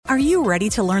Are you ready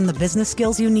to learn the business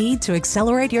skills you need to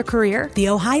accelerate your career? The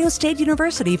Ohio State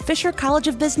University Fisher College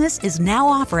of Business is now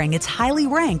offering its highly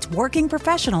ranked working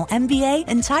professional MBA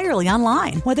entirely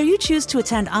online. Whether you choose to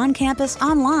attend on campus,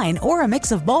 online, or a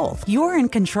mix of both, you're in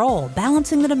control,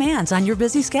 balancing the demands on your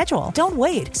busy schedule. Don't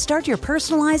wait. Start your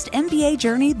personalized MBA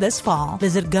journey this fall.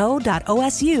 Visit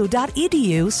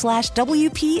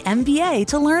go.osu.edu/WPMBA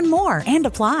to learn more and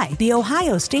apply. The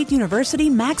Ohio State University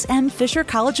Max M. Fisher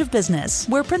College of Business,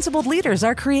 where principled leaders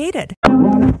are created.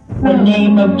 The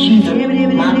name of Jesus,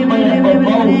 my prayer for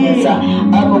boldness.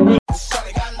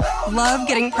 Love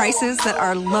getting prices that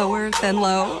are lower than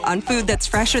low on food that's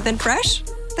fresher than fresh?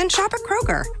 Then shop at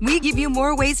Kroger. We give you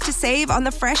more ways to save on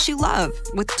the fresh you love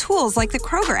with tools like the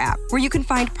Kroger app, where you can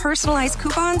find personalized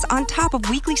coupons on top of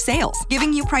weekly sales,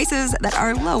 giving you prices that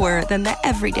are lower than the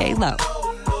everyday low.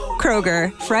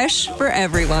 Kroger, fresh for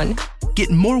everyone. Get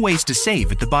more ways to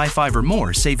save at the Buy 5 or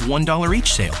More Save $1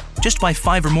 each sale. Just buy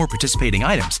 5 or more participating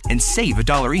items and save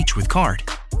 $1 each with card.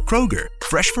 Kroger,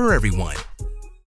 fresh for everyone.